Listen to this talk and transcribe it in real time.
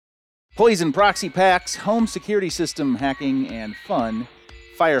Poison proxy packs, home security system hacking, and fun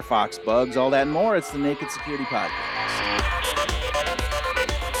Firefox bugs, all that and more. It's the Naked Security Podcast.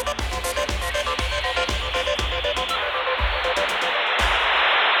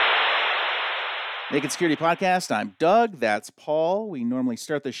 Naked Security Podcast, I'm Doug, that's Paul. We normally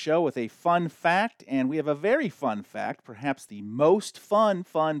start the show with a fun fact, and we have a very fun fact, perhaps the most fun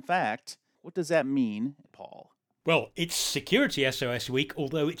fact. What does that mean, Paul? Well, it's Security SOS week,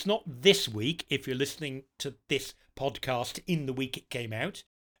 although it's not this week if you're listening to this podcast in the week it came out.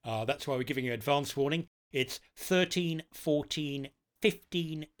 That's why we're giving you advance warning. It's 13, 14,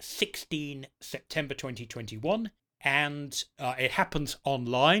 15, 16 September 2021, and it happens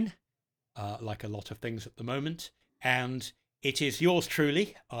online, like a lot of things at the moment. And it is yours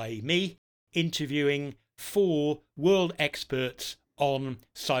truly, i.e. me, interviewing 4 world experts on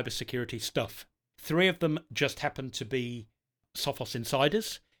cybersecurity stuff. 3 of them just happen to be Sophos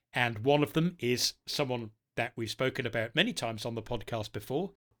insiders, and one of them is someone that we've spoken about many times on the podcast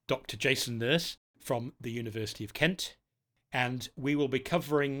before, Dr. Jason Nurse from the University of Kent. And we will be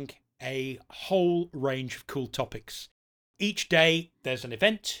covering a whole range of cool topics. Each day there's an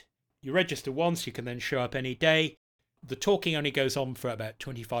event. You register once, you can then show up any day. The talking only goes on for about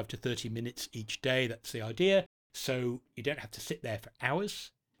 25 to 30 minutes each day. That's the idea. So you don't have to sit there for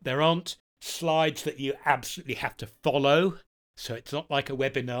hours. There aren't slides that you absolutely have to follow. So it's not like a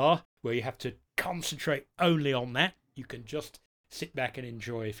webinar where you have to concentrate only on that. You can just sit back and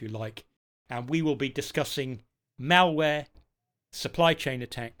enjoy if you like. And we will be discussing malware, supply chain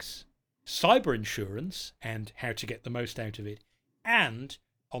attacks, cyber insurance and how to get the most out of it. And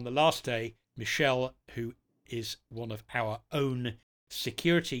on the last day, Michelle, who is one of our own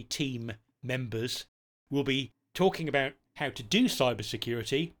security team members, will be talking about how to do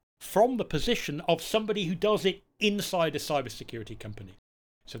cybersecurity from the position of somebody who does it inside a cybersecurity company.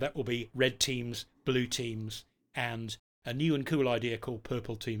 So that will be red teams, blue teams, and a new and cool idea called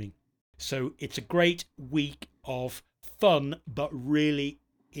purple teaming. So it's a great week of fun, but really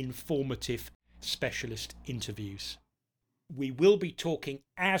informative specialist interviews. We will be talking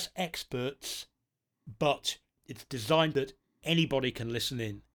as experts, but it's designed that anybody can listen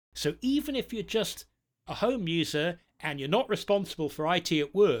in. So even if you're just a home user and you're not responsible for IT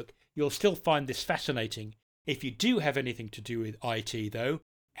at work, you'll still find this fascinating. If you do have anything to do with IT though,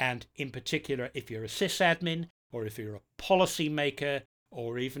 and in particular if you're a sysadmin, or if you're a policy maker,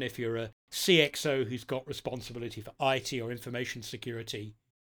 or even if you're a CXO who's got responsibility for IT or information security,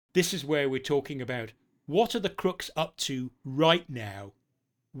 this is where we're talking about what are the crooks up to right now?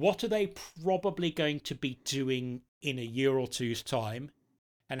 What are they probably going to be doing in a year or two's time?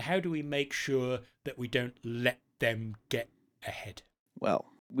 And how do we make sure that we don't let them get ahead? Well,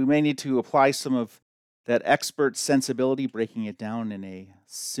 we may need to apply some of that expert sensibility, breaking it down in a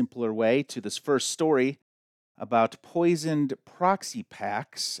simpler way, to this first story about poisoned proxy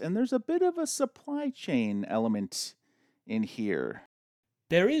packs. And there's a bit of a supply chain element in here.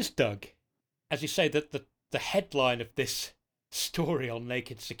 There is, Doug. As you say, that the headline of this story on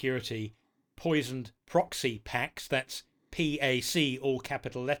Naked Security, poisoned proxy packs, that's PAC, all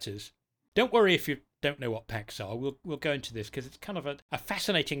capital letters. Don't worry if you don't know what packs are. We'll go into this because it's kind of a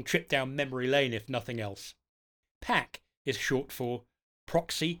fascinating trip down memory lane, if nothing else. PAC is short for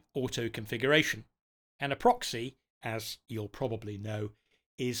proxy auto configuration. And a proxy, as you'll probably know,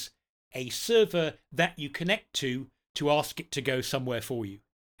 is a server that you connect to ask it to go somewhere for you.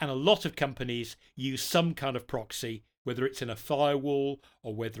 And a lot of companies use some kind of proxy, whether it's in a firewall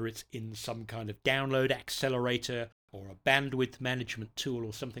or whether it's in some kind of download accelerator or a bandwidth management tool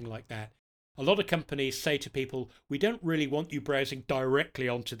or something like that. A lot of companies say to people, we don't really want you browsing directly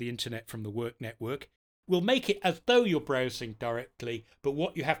onto the internet from the work network. We'll make it as though you're browsing directly, but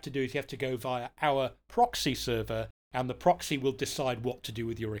what you have to do is you have to go via our proxy server, and the proxy will decide what to do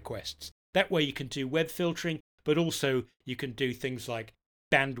with your requests. That way you can do web filtering, but also you can do things like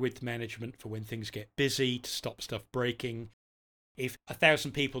bandwidth management for when things get busy to stop stuff breaking. If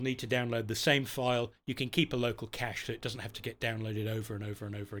 1,000 people need to download the same file, you can keep a local cache so it doesn't have to get downloaded over and over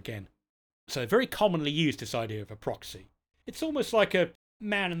and over again. So very commonly used, this idea of a proxy. It's almost like a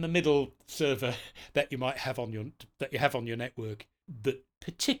man-in-the-middle server that you might have on your network, but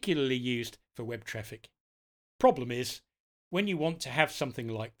particularly used for web traffic. Problem is, when you want to have something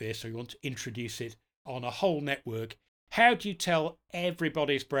like this, or you want to introduce it on a whole network, how do you tell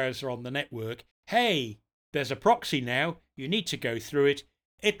everybody's browser on the network, hey, there's a proxy now, you need to go through it,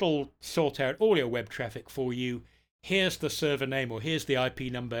 it'll sort out all your web traffic for you, here's the server name or here's the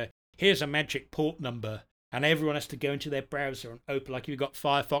IP number, here's a magic port number, and everyone has to go into their browser and open, like you've got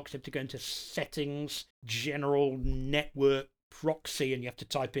Firefox, you have to go into settings, general network proxy, and you have to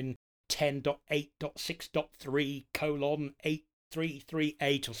type in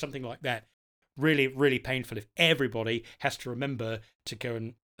 10.8.6.3:8338 or something like that. Really, really painful if everybody has to remember to go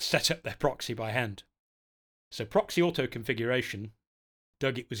and set up their proxy by hand. So proxy auto configuration,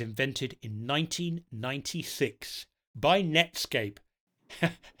 Doug, it was invented in 1996 by Netscape.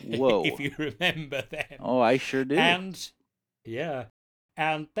 Whoa. If you remember them. Oh, I sure do. And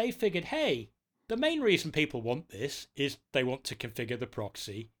they figured, hey, the main reason people want this is they want to configure the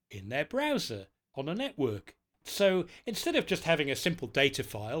proxy in their browser on a network. So instead of just having a simple data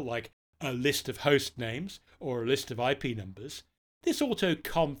file like a list of host names or a list of IP numbers, this auto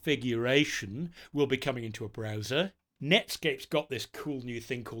configuration will be coming into a browser. Netscape's got this cool new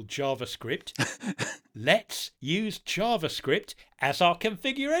thing called JavaScript. Let's use JavaScript as our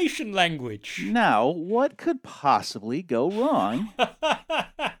configuration language. Now, what could possibly go wrong?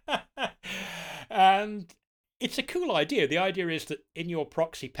 And it's a cool idea. The idea is that in your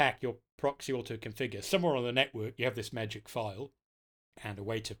proxy pack, your proxy auto configure, somewhere on the network, you have this magic file and a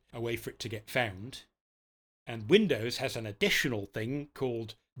way for it to get found. And Windows has an additional thing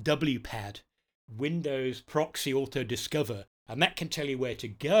called WPAD, Windows Proxy Auto Discover, and that can tell you where to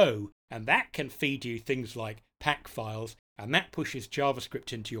go, and that can feed you things like pack files, and that pushes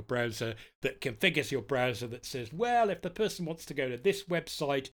JavaScript into your browser that configures your browser that says, well, if the person wants to go to this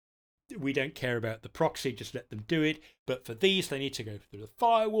website, we don't care about the proxy, just let them do it. But for these, they need to go through the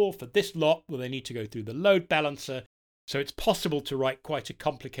firewall. For this lot, well, they need to go through the load balancer. So it's possible to write quite a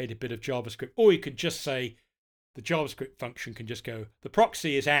complicated bit of JavaScript, or you could just say the JavaScript function can just go, the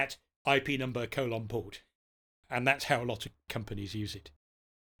proxy is at IP number : port. And that's how a lot of companies use it.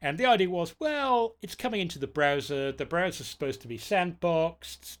 And the idea was, well, it's coming into the browser. The browser's supposed to be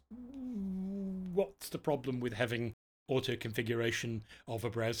sandboxed. What's the problem with having auto configuration of a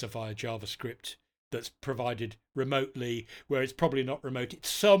browser via JavaScript that's provided remotely, where it's probably not remote, it's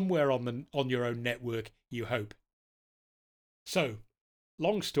somewhere on your own network, you hope. So,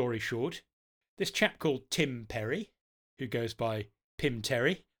 long story short, this chap called Tim Perry, who goes by Pim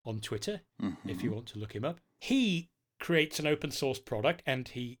Terry on Twitter, if you want to look him up, he creates an open source product, and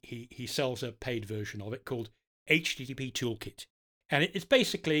he sells a paid version of it called HTTP Toolkit. And it's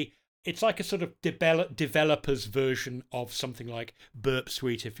basically, it's like a sort of developer's version of something like Burp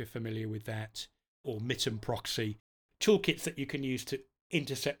Suite, if you're familiar with that, or Mitten Proxy, toolkits that you can use to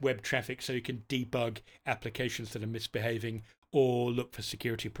intercept web traffic so you can debug applications that are misbehaving or look for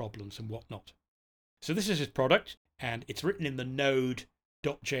security problems and whatnot. So this is his product, and it's written in the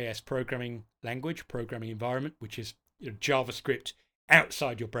Node.js programming language, programming environment, which is JavaScript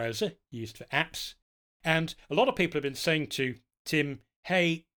outside your browser, used for apps. And a lot of people have been saying to Tim,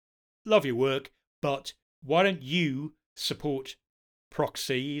 hey, love your work, but why don't you support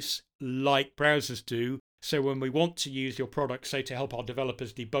proxies like browsers do? So when we want to use your product, say to help our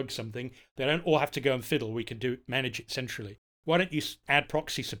developers debug something, they don't all have to go and fiddle. We can manage it centrally. Why don't you add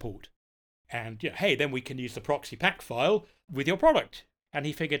proxy support? And hey, then we can use the proxy pack file with your product. And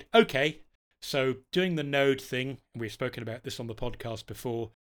he figured, okay, so doing the Node thing, we've spoken about this on the podcast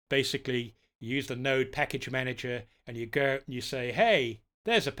before, basically you use the Node package manager and you go out and you say, hey,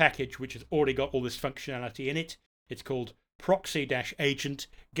 there's a package which has already got all this functionality in it. It's called proxy-agent.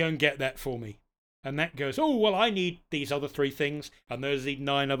 Go and get that for me. And that goes, oh, well, I need these other 3 things, and those need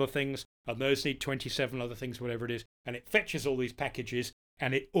 9 other things, and those need 27 other things, whatever it is. And it fetches all these packages,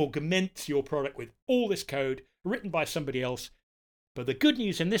 and it augments your product with all this code written by somebody else. But the good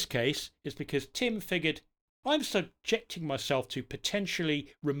news in this case is because Tim figured, I'm subjecting myself to potentially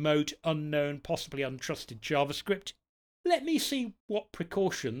remote, unknown, possibly untrusted JavaScript. Let me see what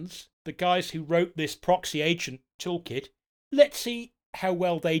precautions the guys who wrote this proxy agent toolkit, let's see how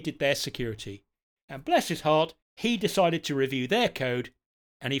well they did their security. And bless his heart, he decided to review their code,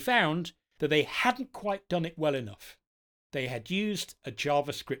 and he found that they hadn't quite done it well enough. They had used a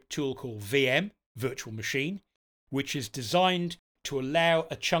JavaScript tool called VM, Virtual Machine, which is designed to allow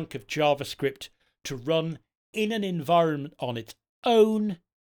a chunk of JavaScript to run in an environment on its own,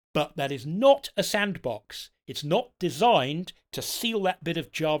 but that is not a sandbox. It's not designed to seal that bit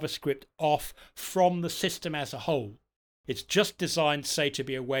of JavaScript off from the system as a whole. It's just designed, say, to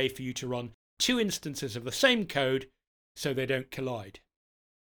be a way for you to run 2 instances of the same code so they don't collide.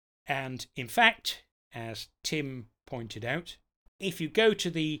 And in fact, as Tim pointed out, if you go to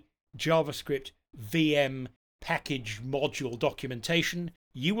the JavaScript VM package module documentation,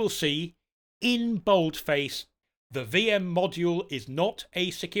 you will see in boldface, the VM module is not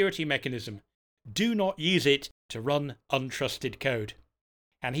a security mechanism. Do not use it to run untrusted code.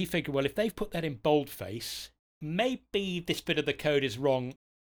 And he figured, well, if they've put that in boldface, maybe this bit of the code is wrong.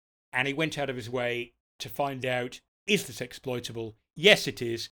 And he went out of his way to find out, is this exploitable? Yes, it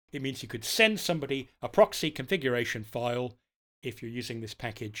is. It means you could send somebody a proxy configuration file if you're using this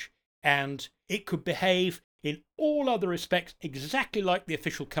package, and it could behave in all other respects exactly like the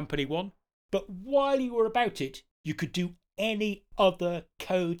official company one. But while you were about it, you could do any other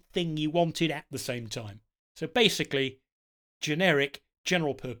code thing you wanted at the same time. So basically, generic,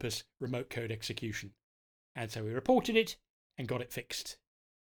 general purpose remote code execution. And so we reported it and got it fixed.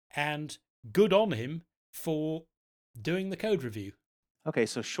 And good on him for doing the code review. Okay,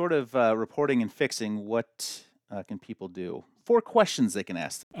 so short of reporting and fixing, what can people do? 4 questions they can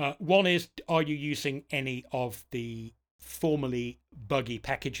ask. One is, are you using any of the formerly buggy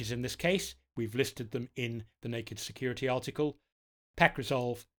packages in this case? We've listed them in the Naked Security article. Pack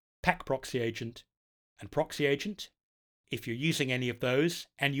Resolve, Pack Proxy Agent, and Proxy Agent. If you're using any of those,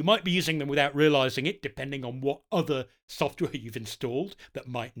 and you might be using them without realizing it, depending on what other software you've installed that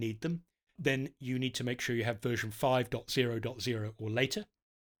might need them, then you need to make sure you have version 5.0.0 or later.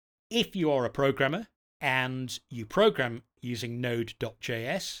 If you are a programmer and you program using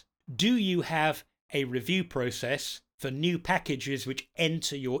Node.js, do you have a review process for new packages which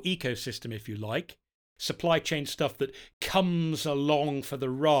enter your ecosystem, if you like? Supply chain stuff that comes along for the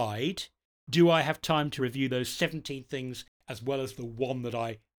ride. Do I have time to review those 17 things as well as the one that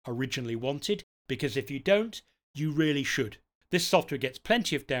I originally wanted? Because if you don't, you really should. This software gets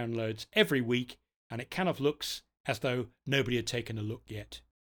plenty of downloads every week, and it kind of looks as though nobody had taken a look yet.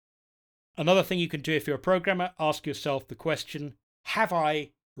 Another thing you can do if you're a programmer, ask yourself the question, have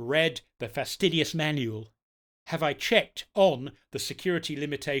I read the fastidious manual? Have I checked on the security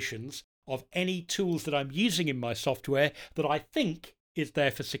limitations of any tools that I'm using in my software that I think is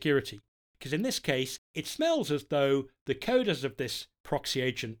there for security? Because in this case, it smells as though the coders of this proxy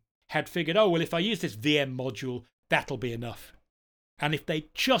agent had figured, oh, well, if I use this VM module, that'll be enough. And if they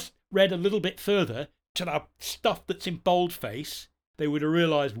just read a little bit further to the stuff that's in boldface, they would have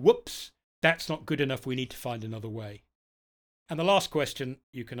realized, whoops, that's not good enough. We need to find another way. And the last question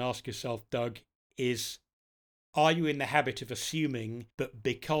you can ask yourself, Doug, is, are you in the habit of assuming that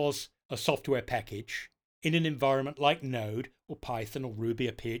because a software package in an environment like Node or Python or Ruby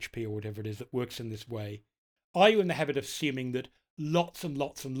or PHP or whatever it is that works in this way, are you in the habit of assuming that lots and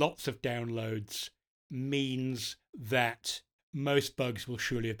lots and lots of downloads means that most bugs will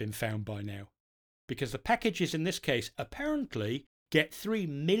surely have been found by now? Because the packages in this case apparently get 3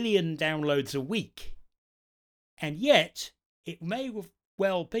 million downloads a week. And yet, it may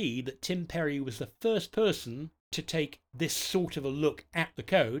well be that Tim Perry was the first person to take this sort of a look at the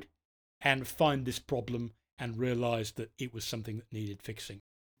code and find this problem and realize that it was something that needed fixing.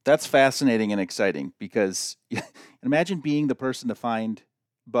 That's fascinating and exciting because imagine being the person to find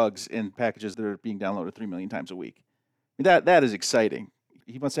bugs in packages that are being downloaded 3 million times a week. I mean, that is exciting.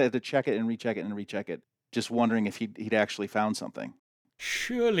 He must have had to check it and recheck it and recheck it, just wondering if he'd actually found something.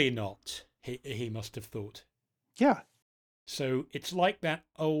 Surely not, he must have thought. Yeah. So it's like that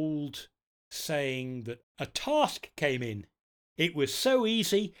old saying that a task came in. It was so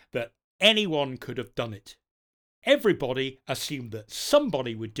easy that anyone could have done it. Everybody assumed that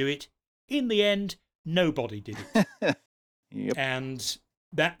somebody would do it. In the end, nobody did it. Yep. And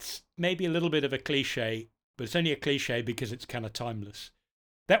that's maybe a little bit of a cliche, but it's only a cliche because it's kind of timeless.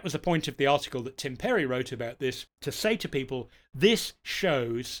 That was the point of the article that Tim Perry wrote about this, to say to people, this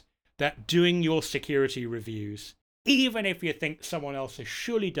shows that doing your security reviews, even if you think someone else has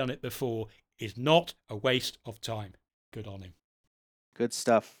surely done it before, is not a waste of time. Good on him. Good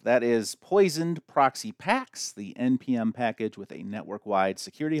stuff. That is Poisoned Proxy Packs, the NPM package with a network-wide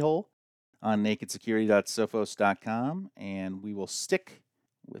security hole on nakedsecurity.sophos.com. And we will stick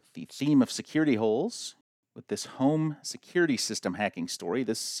with the theme of security holes with this home security system hacking story.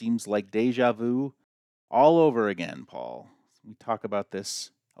 This seems like deja vu all over again, Paul. We talk about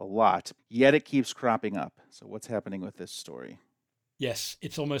this a lot, yet it keeps cropping up. So what's happening with this story? Yes,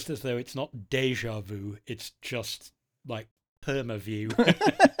 it's almost as though it's not deja vu. It's just like perma-view.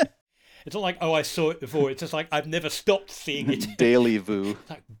 It's not like, oh, I saw it before. It's just like I've never stopped seeing it. Daily vu. It's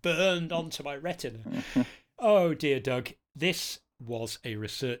like burned onto my retina. Oh, dear, Doug. This was a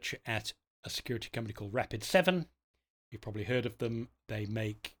researcher at a security company called Rapid7. You've probably heard of them. They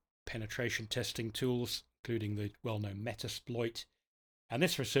make penetration testing tools, including the well-known Metasploit. And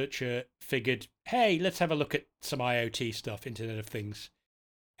this researcher figured, hey, let's have a look at some IoT stuff, Internet of Things.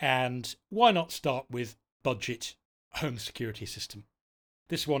 And why not start with budget home security system?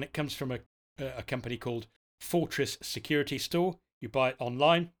 This one, it comes from a company called Fortress Security Store. You buy it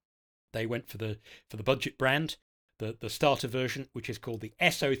online. They went for the budget brand, the starter version, which is called the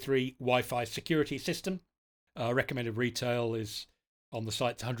SO3 Wi-Fi security system. Recommended retail is on the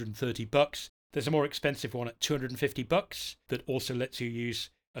site $130. There's a more expensive one at $250 that also lets you use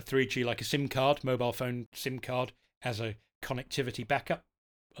a 3G like a SIM card, mobile phone SIM card, as a connectivity backup.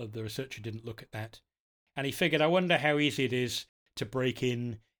 The researcher didn't look at that. And he figured, I wonder how easy it is to break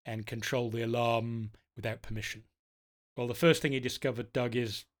in and control the alarm without permission. Well, the first thing he discovered, Doug,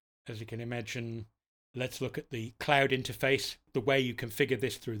 is, as you can imagine, let's look at the cloud interface, the way you configure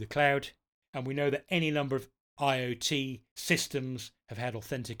this through the cloud. And we know that any number of IoT systems have had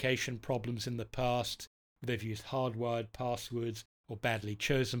authentication problems in the past. They've used hardwired passwords or badly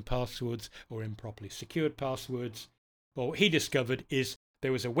chosen passwords or improperly secured passwords. Well, what he discovered is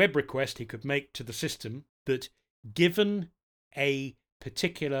there was a web request he could make to the system that, given a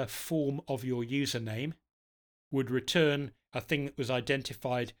particular form of your username, would return a thing that was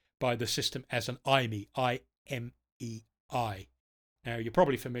identified by the system as an IMEI, I-M-E-I. Now, you're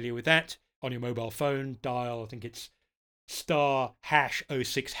probably familiar with that. On your mobile phone, dial, I think it's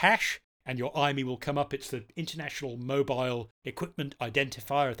 *#06#, and your IMEI will come up. It's the International Mobile Equipment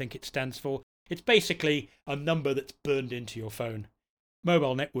Identifier, I think it stands for. It's basically a number that's burned into your phone.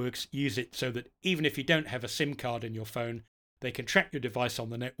 Mobile networks use it so that even if you don't have a SIM card in your phone, they can track your device on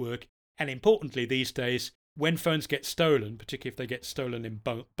the network. And importantly these days, when phones get stolen, particularly if they get stolen in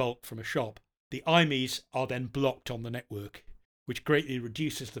bulk from a shop, the IMEIs are then blocked on the network, which greatly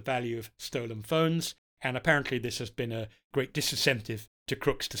reduces the value of stolen phones. And apparently this has been a great disincentive to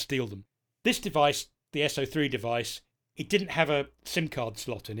crooks to steal them. This device, the SO3 device, it didn't have a SIM card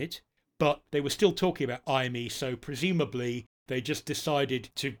slot in it, but they were still talking about IMEI, so presumably they just decided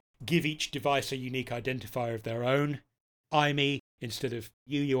to give each device a unique identifier of their own. IMEI instead of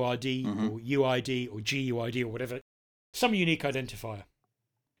UUID or UID or GUID or whatever. Some unique identifier.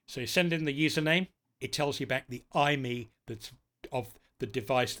 So you send in the username, it tells you back the IMEI that's of the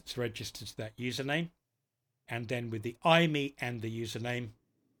device that's registered to that username. And then with the IMEI and the username,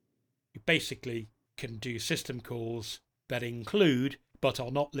 you basically can do system calls that include, but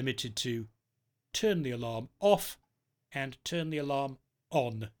are not limited to, turn the alarm off and turn the alarm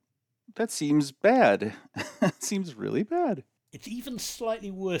on. That seems bad. It seems really bad. It's even slightly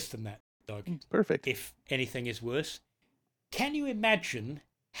worse than that, Doug. Perfect. If anything is worse. Can you imagine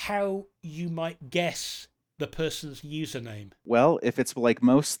how you might guess the person's username? Well, if it's like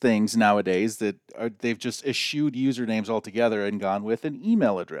most things nowadays that they've just eschewed usernames altogether and gone with an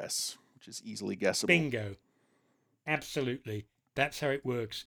email address, which is easily guessable. Bingo. Absolutely. That's how it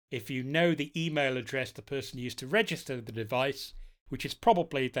works. If you know the email address the person used to register the device, which is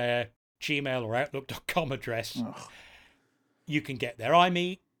probably their Gmail or Outlook.com address, you can get their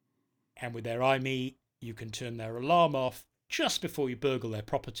IMEI, and with their IMEI, you can turn their alarm off just before you burgle their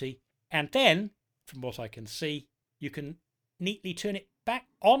property. And then, from what I can see, you can neatly turn it back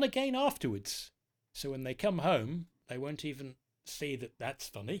on again afterwards. So when they come home, they won't even see that that's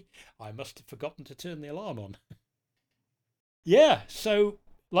funny. I must have forgotten to turn the alarm on. Yeah, so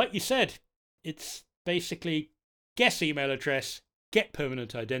like you said, it's basically guess email address, get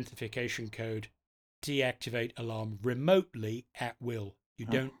permanent identification code, deactivate alarm remotely at will. You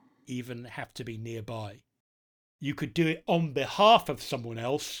don't even have to be nearby. You could do it on behalf of someone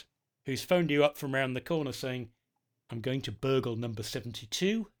else who's phoned you up from around the corner saying, I'm going to burgle number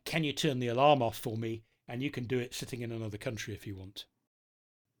 72. Can you turn the alarm off for me? And you can do it sitting in another country if you want.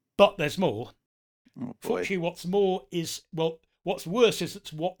 But there's more. Fortunately, what's worse is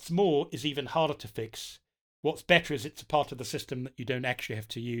that what's more is even harder to fix. What's better is it's a part of the system that you don't actually have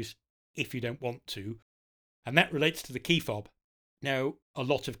to use if you don't want to. And that relates to the key fob. Now, a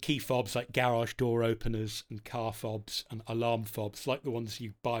lot of key fobs like garage door openers and car fobs and alarm fobs, like the ones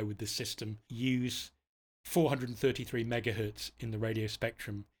you buy with the system, use 433 megahertz in the radio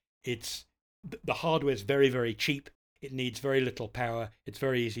spectrum. The hardware is very, very cheap. It needs very little power. It's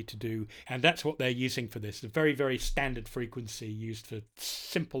very easy to do. And that's what they're using for this. A very, very standard frequency used for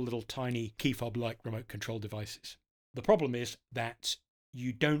simple little tiny key fob-like remote control devices. The problem is that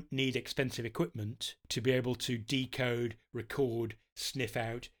you don't need expensive equipment to be able to decode, record, sniff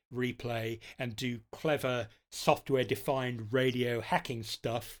out, replay, and do clever software-defined radio hacking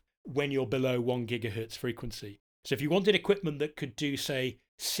stuff when you're below 1 gigahertz frequency. So if you wanted equipment that could do, say,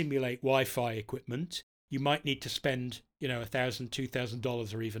 simulate Wi-Fi equipment, you might need to spend, $1,000,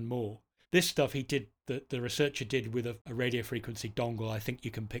 $2,000 or even more. This stuff the researcher did with a radio frequency dongle. I think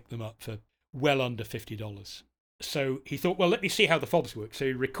you can pick them up for well under $50. So he thought, well, let me see how the fobs work. So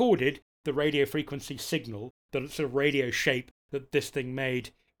he recorded the radio frequency signal, the sort of radio shape that this thing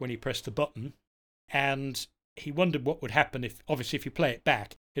made when he pressed the button. And he wondered what would happen if you play it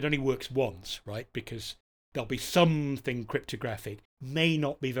back, it only works once, right? Because there'll be something cryptographic, may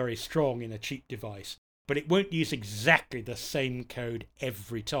not be very strong in a cheap device, but it won't use exactly the same code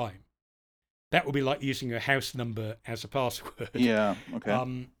every time. That would be like using your house number as a password. Yeah,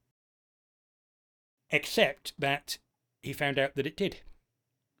 okay. Except that he found out that it did.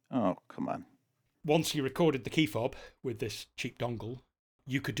 Oh, come on. Once he recorded the key fob with this cheap dongle,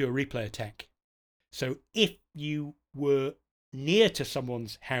 you could do a replay attack. So if you were near to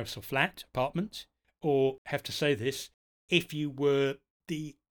someone's house or flat, apartment, or have to say this, if you were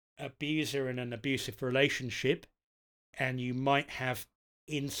the abuser in an abusive relationship and you might have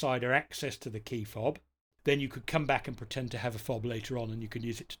insider access to the key fob, then you could come back and pretend to have a fob later on, and you can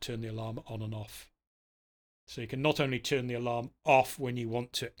use it to turn the alarm on and off. So you can not only turn the alarm off when you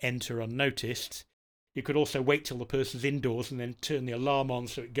want to enter unnoticed, you could also wait till the person's indoors and then turn the alarm on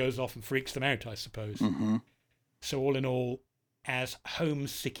so it goes off and freaks them out, I suppose. Mm-hmm. So all in all, as home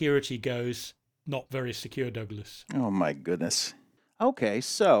security goes, not very secure, Douglas. Oh, my goodness. Okay,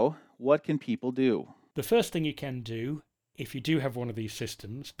 so what can people do? The first thing you can do, if you do have one of these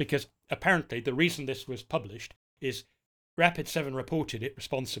systems, because apparently the reason this was published is Rapid7 reported it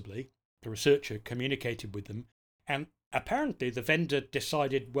responsibly, the researcher communicated with them, and apparently the vendor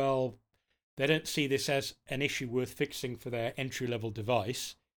decided, well, they don't see this as an issue worth fixing for their entry-level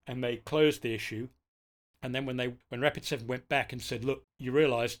device, and they closed the issue. And then when Rapid7 went back and said, look, you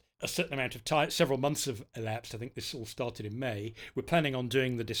realised a certain amount of time, several months have elapsed, I think this all started in May, we're planning on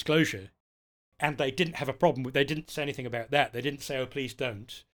doing the disclosure. And they didn't have a problem they didn't say anything about that. They didn't say, oh, please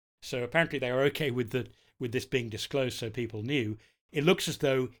don't. So apparently they were okay with this being disclosed so people knew. It looks as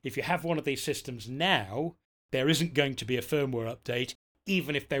though if you have one of these systems now, there isn't going to be a firmware update,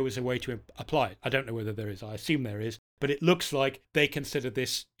 even if there was a way to apply it. I don't know whether there is. I assume there is. But it looks like they consider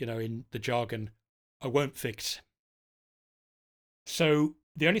this, in the jargon, a won't fix. So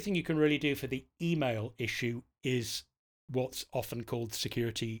the only thing you can really do for the email issue is what's often called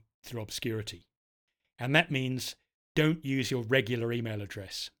security through obscurity. And that means don't use your regular email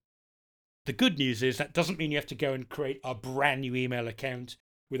address. The good news is that doesn't mean you have to go and create a brand new email account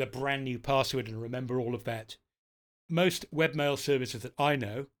with a brand new password and remember all of that. Most webmail services that I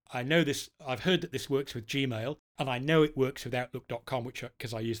know this, I've heard that this works with Gmail, and I know it works with Outlook.com,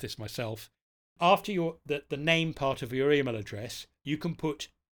 because I use this myself. After the name part of your email address, you can put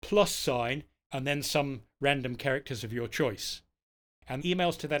 +sign and then some random characters of your choice. And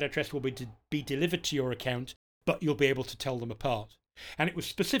emails to that address will be delivered to your account, but you'll be able to tell them apart. And it was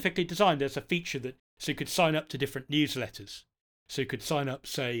specifically designed as a feature so you could sign up to different newsletters. So you could sign up,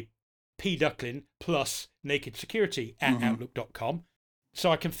 say, P. Ducklin plus Naked Security at Outlook.com, so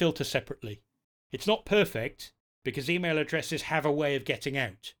I can filter separately. It's not perfect, because email addresses have a way of getting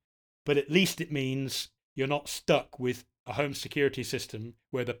out, but at least it means you're not stuck with a home security system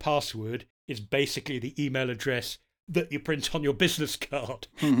where the password is basically the email address that you print on your business card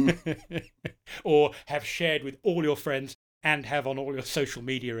or have shared with all your friends and have on all your social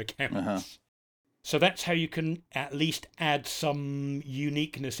media accounts. So that's how you can at least add some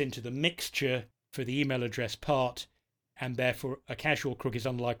uniqueness into the mixture for the email address part, and therefore a casual crook is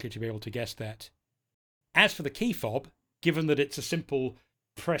unlikely to be able to guess that. As for the key fob, given that it's a simple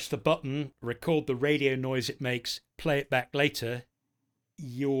press the button, record the radio noise it makes, play it back later,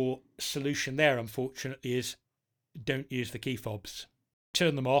 your solution there, unfortunately, is don't use the key fobs.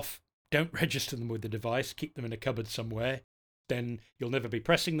 Turn them off, don't register them with the device, keep them in a cupboard somewhere. Then you'll never be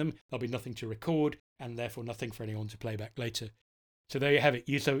pressing them, there'll be nothing to record, and therefore nothing for anyone to play back later. So there you have it.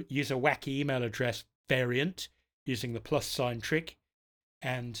 Use a wacky email address variant using the +sign trick,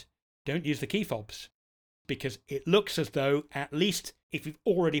 and don't use the key fobs, because it looks as though, at least if you've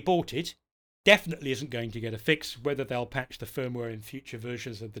already bought it, definitely isn't going to get a fix. Whether they'll patch the firmware in future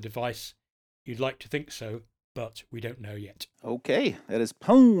versions of the device, you'd like to think so, but we don't know yet. Okay, that is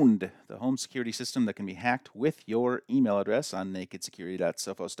Pwned, the home security system that can be hacked with your email address on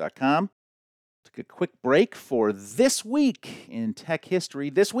nakedsecurity.sophos.com. Took a quick break for This Week in Tech History.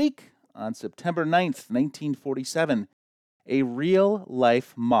 This week, on September 9th, 1947, a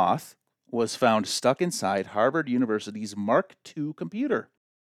real-life moth was found stuck inside Harvard University's Mark II computer.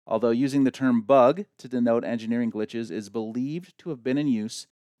 Although using the term bug to denote engineering glitches is believed to have been in use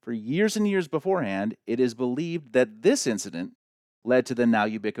for years and years beforehand, it is believed that this incident led to the now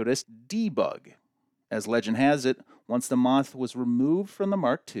ubiquitous debug. As legend has it, once the moth was removed from the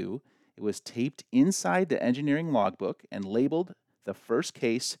Mark II, it was taped inside the engineering logbook and labeled the first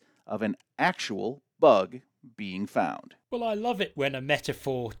case of an actual bug being found. Well, I love it when a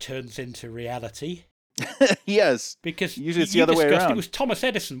metaphor turns into reality. Yes, because usually it's the other way around. It was Thomas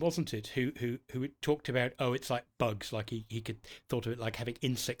Edison, wasn't it, who talked about, it's like bugs, like he could thought of it like having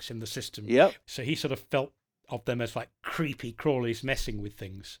insects in the system. Yep. So he sort of felt of them as like creepy crawlies messing with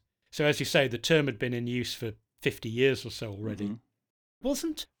things. So as you say, the term had been in use for 50 years or so already.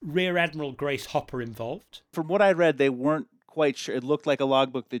 Wasn't Rear Admiral Grace Hopper involved? From what I read, they weren't quite sure. It looked like a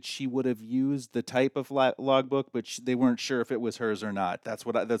logbook that she would have used the type of logbook, but they weren't sure if it was hers or not. That's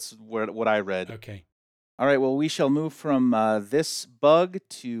what I read. Okay. All right, well, we shall move from this bug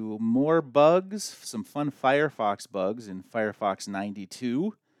to more bugs, some fun Firefox bugs in Firefox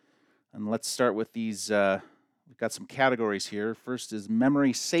 92. And let's start with these. We've got some categories here. First is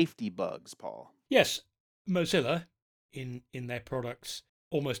memory safety bugs, Paul. Yes, Mozilla in their products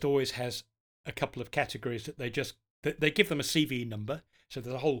almost always has a couple of categories that they give them a CVE number. So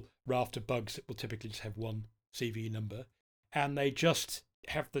there's a whole raft of bugs that will typically just have one CVE number. And they just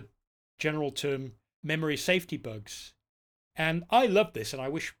have the general term memory safety bugs. And I love this, and I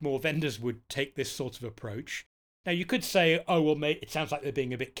wish more vendors would take this sort of approach. Now, you could say, oh, well, mate, it sounds like they're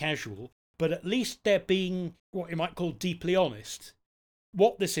being a bit casual, but at least they're being what you might call deeply honest.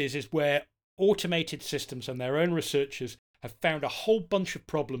 What this is where automated systems and their own researchers have found a whole bunch of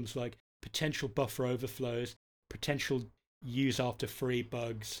problems like potential buffer overflows, potential use after free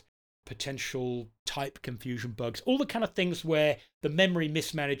bugs, potential type confusion bugs, all the kind of things where the memory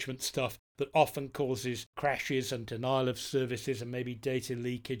mismanagement stuff that often causes crashes and denial of services and maybe data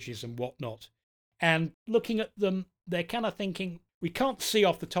leakages and whatnot. And looking at them, they're kind of thinking, we can't see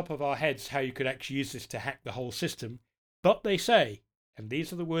off the top of our heads how you could actually use this to hack the whole system. But they say, and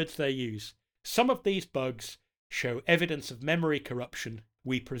these are the words they use, some of these bugs show evidence of memory corruption.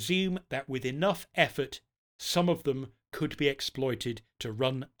 We presume that with enough effort, some of them could be exploited to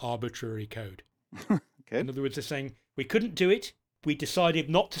run arbitrary code. Okay. In other words, they're saying, we couldn't do it. We decided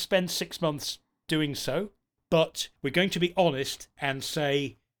not to spend 6 months doing so, but we're going to be honest and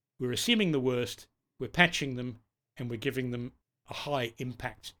say we're assuming the worst, we're patching them, and we're giving them a high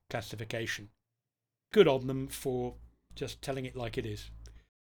impact classification. Good on them for just telling it like it is.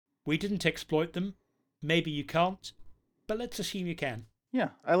 We didn't exploit them. Maybe you can't, but let's assume you can. Yeah,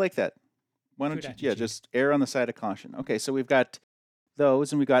 I like that. Why don't Good you, attitude. just err on the side of caution. Okay, so we've got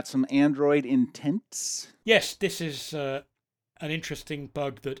those, and we've got some Android intents. Yes, this is an interesting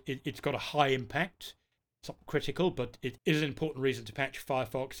bug that it's got a high impact. It's not critical, but it is an important reason to patch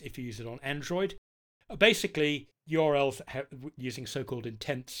Firefox if you use it on Android. Basically, URLs using so-called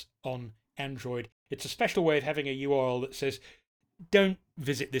intents on Android. It's a special way of having a URL that says, don't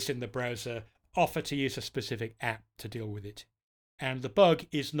visit this in the browser, offer to use a specific app to deal with it. And the bug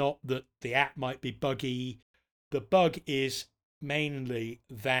is not that the app might be buggy. The bug is mainly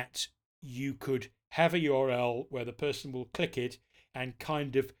that you could have a URL where the person will click it and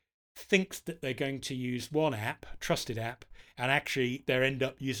kind of thinks that they're going to use one app, trusted app, and actually they end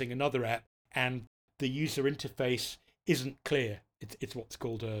up using another app, and the user interface isn't clear. It's what's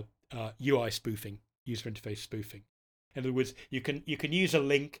called a UI spoofing, user interface spoofing. In other words, you can use a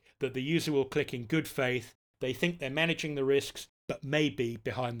link that the user will click in good faith. They think they're managing the risks, but maybe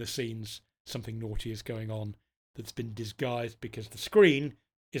behind the scenes something naughty is going on that's been disguised because the screen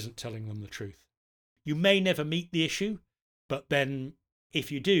isn't telling them the truth. You may never meet the issue, but then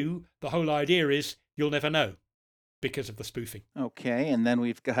if you do, the whole idea is you'll never know because of the spoofing. Okay, and then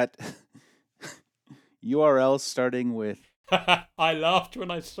we've got URLs starting with... I laughed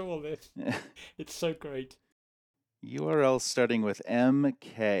when I saw this. It's so great. URLs starting with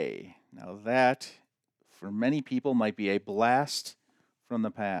MK. Now that, for many people, might be a blast from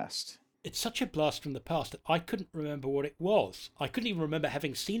the past. It's such a blast from the past that I couldn't remember what it was. I couldn't even remember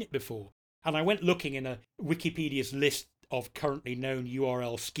having seen it before. And I went looking in a Wikipedia's list of currently known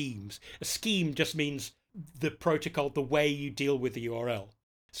URL schemes. A scheme just means the protocol, the way you deal with the URL.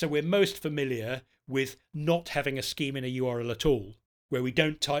 So we're most familiar with not having a scheme in a URL at all, where we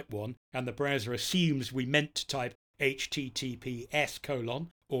don't type one and the browser assumes we meant to type https :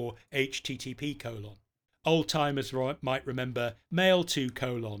 or http : Old timers might remember mail to :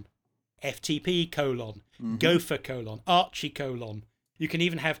 FTP : Gopher : Archie : You can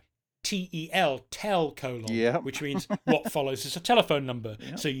even have TEL, tel : which means what follows is a telephone number,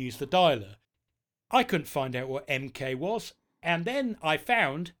 so use the dialer. I couldn't find out what MK was, and then I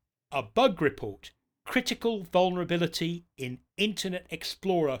found a bug report, critical vulnerability in Internet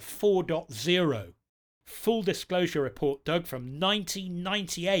Explorer 4.0. Full disclosure report, Doug, from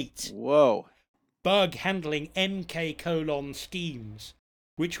 1998. Whoa. Bug handling MK : schemes,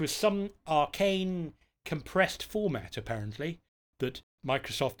 which was some arcane compressed format, apparently, that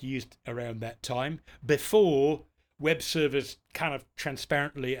Microsoft used around that time, before web servers kind of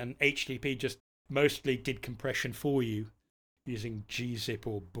transparently and HTTP just mostly did compression for you using gzip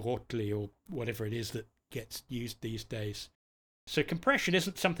or Brotli or whatever it is that gets used these days. So compression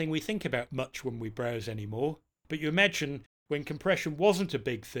isn't something we think about much when we browse anymore, but you imagine when compression wasn't a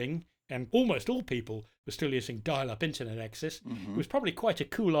big thing and almost all people were still using dial-up internet access, it Mm-hmm. was probably quite a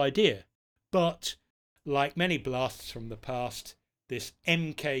cool idea. But like many blasts from the past, this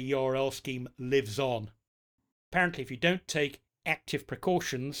MK URL scheme lives on. Apparently, if you don't take active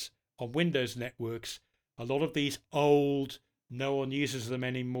precautions on Windows networks, a lot of these old, no one uses them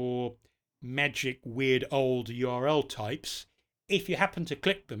anymore, magic, weird old URL types, if you happen to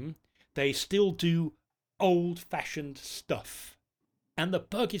click them, they still do old-fashioned stuff. And the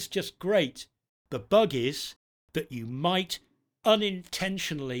bug is just great. The bug is that you might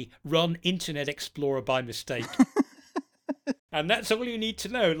unintentionally run Internet Explorer by mistake. And that's all you need to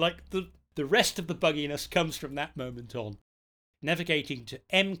know. Like, the rest of the bugginess comes from that moment on. Navigating to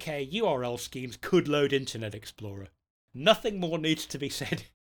MK URL schemes could load Internet Explorer. Nothing more needs to be said.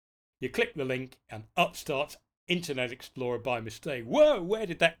 You click the link and up starts Internet Explorer by mistake. Whoa, where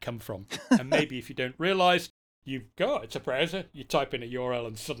did that come from? And maybe if you don't realise, you go, it's a browser. You type in a URL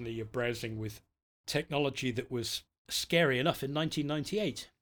and suddenly you're browsing with technology that was scary enough in 1998.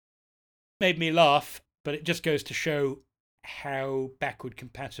 Made me laugh, but it just goes to show how backward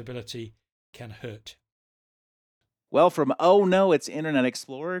compatibility can hurt. Well, from oh no, it's Internet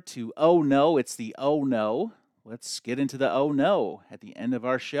Explorer to oh no, it's the oh no. Let's get into the oh no at the end of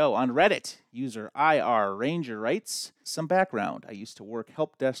our show. On Reddit, user IR Ranger writes, some background. I used to work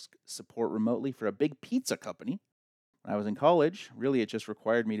help desk support remotely for a big pizza company. When I was in college, really it just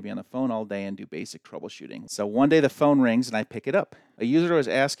required me to be on the phone all day and do basic troubleshooting. So one day the phone rings and I pick it up. A user was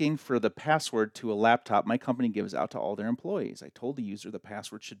asking for the password to a laptop my company gives out to all their employees. I told the user the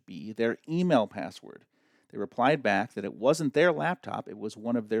password should be their email password. They replied back that it wasn't their laptop, it was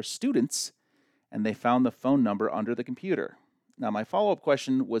one of their students', and they found the phone number under the computer. Now, my follow-up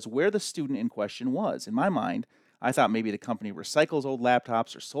question was where the student in question was. In my mind, I thought maybe the company recycles old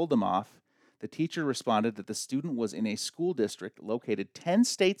laptops or sold them off. The teacher responded that the student was in a school district located 10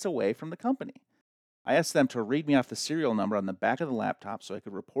 states away from the company. I asked them to read me off the serial number on the back of the laptop so I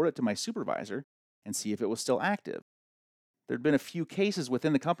could report it to my supervisor and see if it was still active. There had been a few cases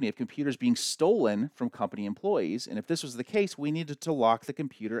within the company of computers being stolen from company employees, and if this was the case, we needed to lock the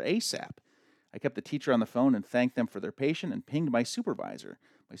computer ASAP. I kept the teacher on the phone and thanked them for their patience and pinged my supervisor.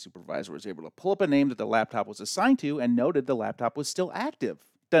 My supervisor was able to pull up a name that the laptop was assigned to and noted the laptop was still active.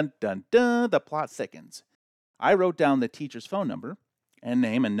 Dun dun dun, the plot thickens. I wrote down the teacher's phone number and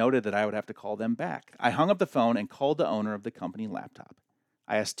name and noted that I would have to call them back. I hung up the phone and called the owner of the company laptop.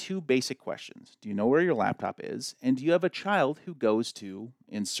 I asked two basic questions. Do you know where your laptop is? And do you have a child who goes to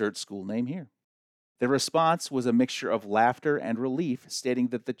insert school name here? The response was a mixture of laughter and relief, stating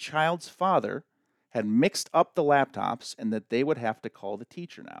that the child's father had mixed up the laptops and that they would have to call the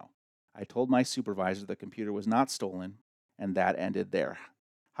teacher now. I told my supervisor the computer was not stolen, and that ended there.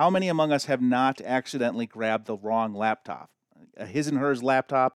 How many among us have not accidentally grabbed the wrong laptop? A his and hers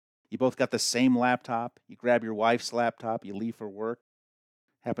laptop, you both got the same laptop, you grab your wife's laptop, you leave for work.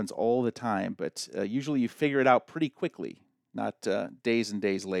 Happens all the time, but usually you figure it out pretty quickly. Not days and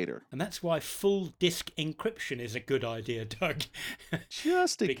days later. And that's why full disk encryption is a good idea, Doug.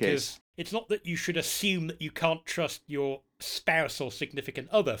 Just in because case. It's not that you should assume that you can't trust your spouse or significant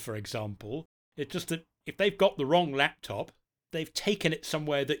other, for example. It's just that if they've got the wrong laptop, they've taken it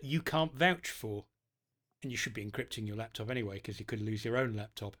somewhere that you can't vouch for. And you should be encrypting your laptop anyway, because you could lose your own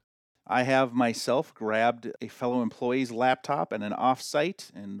laptop. I have myself grabbed a fellow employee's laptop at an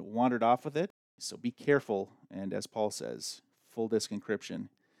offsite and wandered off with it. So be careful, and as Paul says, full disk encryption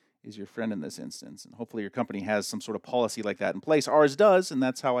is your friend in this instance. And hopefully your company has some sort of policy like that in place. Ours does, and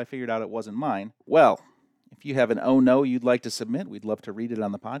that's how I figured out it wasn't mine. Well, if you have an oh no you'd like to submit, we'd love to read it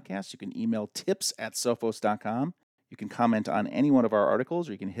on the podcast. You can email tips@sophos.com. You can comment on any one of our articles,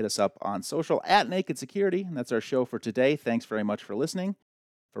 or you can hit us up on social @Naked Security. And that's our show for today. Thanks very much for listening.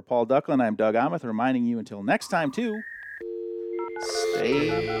 For Paul Ducklin, I'm Doug Aamoth, reminding you until next time to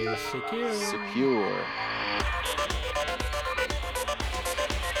stay Secure. secure.